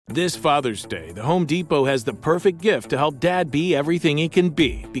This Father's Day, the Home Depot has the perfect gift to help Dad be everything he can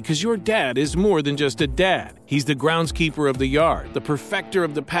be, because your dad is more than just a dad. He's the groundskeeper of the yard, the perfecter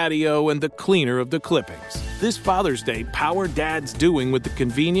of the patio, and the cleaner of the clippings. This Father's Day, power Dad's doing with the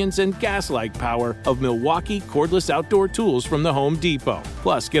convenience and gas-like power of Milwaukee cordless outdoor tools from the Home Depot.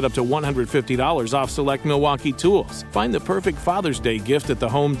 Plus, get up to $150 off select Milwaukee tools. Find the perfect Father's Day gift at the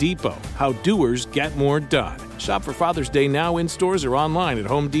Home Depot. How doers get more done. Shop for Father's Day now in stores or online at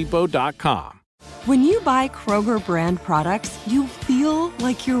homedepot.com. When you buy Kroger brand products, you feel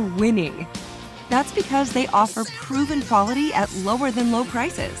like you're winning. That's because they offer proven quality at lower than low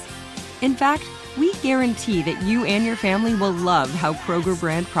prices. In fact, we guarantee that you and your family will love how Kroger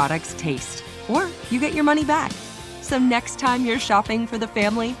brand products taste, or you get your money back. So next time you're shopping for the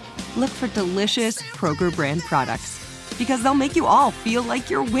family, look for delicious Kroger brand products, because they'll make you all feel like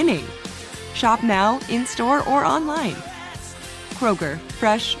you're winning. Shop now, in-store, or online. Kroger,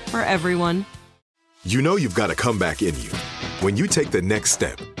 fresh for everyone. You know you've got a comeback in you. When you take the next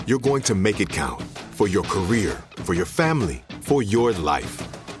step, you're going to make it count. For your career, for your family, for your life.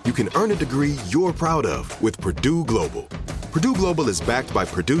 You can earn a degree you're proud of with Purdue Global. Purdue Global is backed by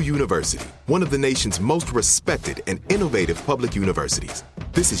Purdue University, one of the nation's most respected and innovative public universities.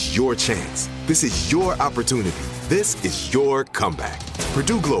 This is your chance. This is your opportunity. This is your comeback.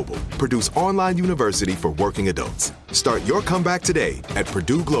 Purdue Global, Purdue's online university for working adults. Start your comeback today at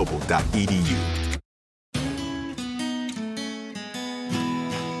purdueglobal.edu.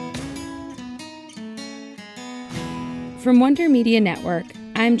 From Wonder Media Network,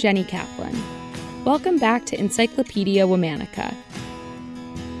 I'm Jenny Kaplan. Welcome back to Encyclopedia Womanica.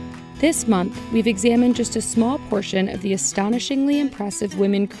 This month, we've examined just a small portion of the astonishingly impressive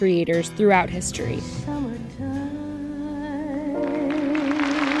women creators throughout history.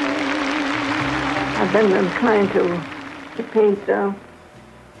 I've been inclined to paint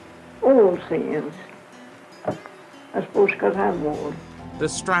old scenes. I suppose because I'm old. The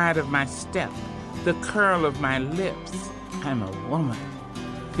stride of my step, the curl of my lips. I'm a woman,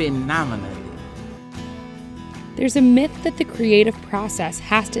 phenomenally. There's a myth that the creative process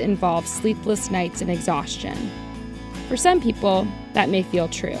has to involve sleepless nights and exhaustion. For some people, that may feel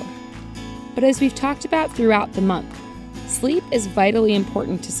true. But as we've talked about throughout the month, sleep is vitally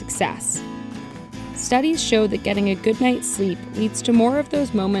important to success. Studies show that getting a good night's sleep leads to more of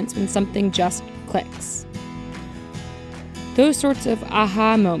those moments when something just clicks. Those sorts of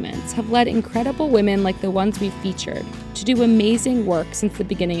aha moments have led incredible women like the ones we've featured to do amazing work since the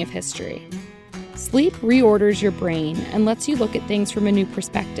beginning of history. Sleep reorders your brain and lets you look at things from a new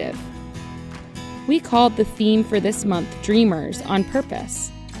perspective. We called the theme for this month Dreamers on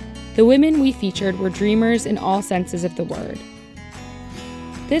purpose. The women we featured were dreamers in all senses of the word.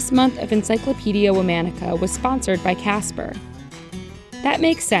 This month of Encyclopedia Womanica was sponsored by Casper. That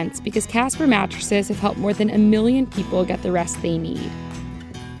makes sense because Casper mattresses have helped more than 1 million people get the rest they need.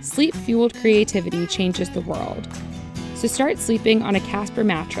 Sleep-fueled creativity changes the world. So start sleeping on a Casper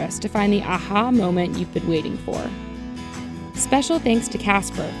mattress to find the aha moment you've been waiting for. Special thanks to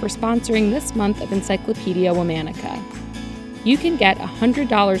Casper for sponsoring this month of Encyclopedia Womanica. You can get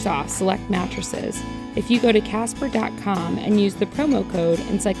 $100 off select mattresses if you go to casper.com and use the promo code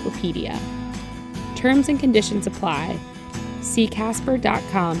Encyclopedia. Terms and conditions apply. See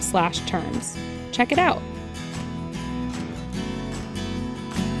casper.com/terms. Check it out.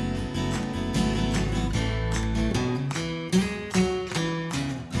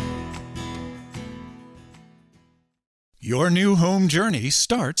 Your new home journey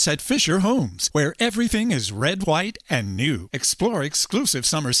starts at Fisher Homes, where everything is red, white, and new. Explore exclusive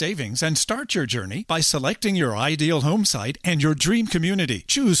summer savings and start your journey by selecting your ideal home site and your dream community.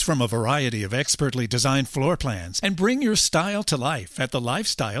 Choose from a variety of expertly designed floor plans and bring your style to life at the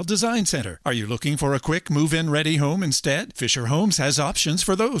Lifestyle Design Center. Are you looking for a quick move-in ready home instead? Fisher Homes has options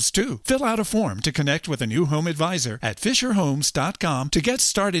for those too. Fill out a form to connect with a new home advisor at fisherhomes.com to get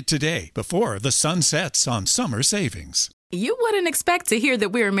started today before the sun sets on summer savings. You wouldn't expect to hear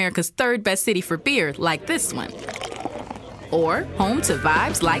that we're America's third best city for beer like this one. Or home to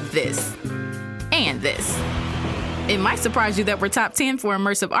vibes like this. And this. It might surprise you that we're top 10 for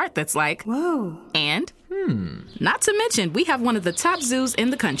immersive art that's like, whoa. And, not to mention, we have one of the top zoos in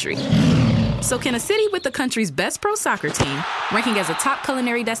the country. So can a city with the country's best pro soccer team, ranking as a top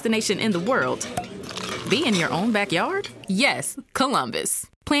culinary destination in the world, be in your own backyard? Yes, Columbus.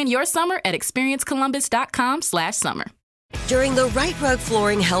 Plan your summer at experiencecolumbus.com/summer. During the Right Rug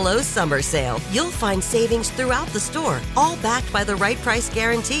Flooring Hello Summer Sale, you'll find savings throughout the store, all backed by the right price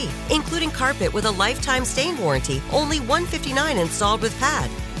guarantee, including carpet with a lifetime stain warranty, only $159 installed with pad.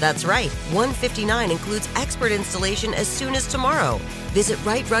 That's right, $159 includes expert installation as soon as tomorrow. Visit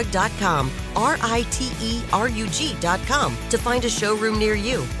rightrug.com, RITERUG.com, to find a showroom near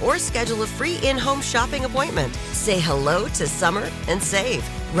you or schedule a free in-home shopping appointment. Say hello to summer and save.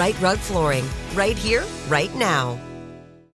 Right Rug Flooring, right here, right now.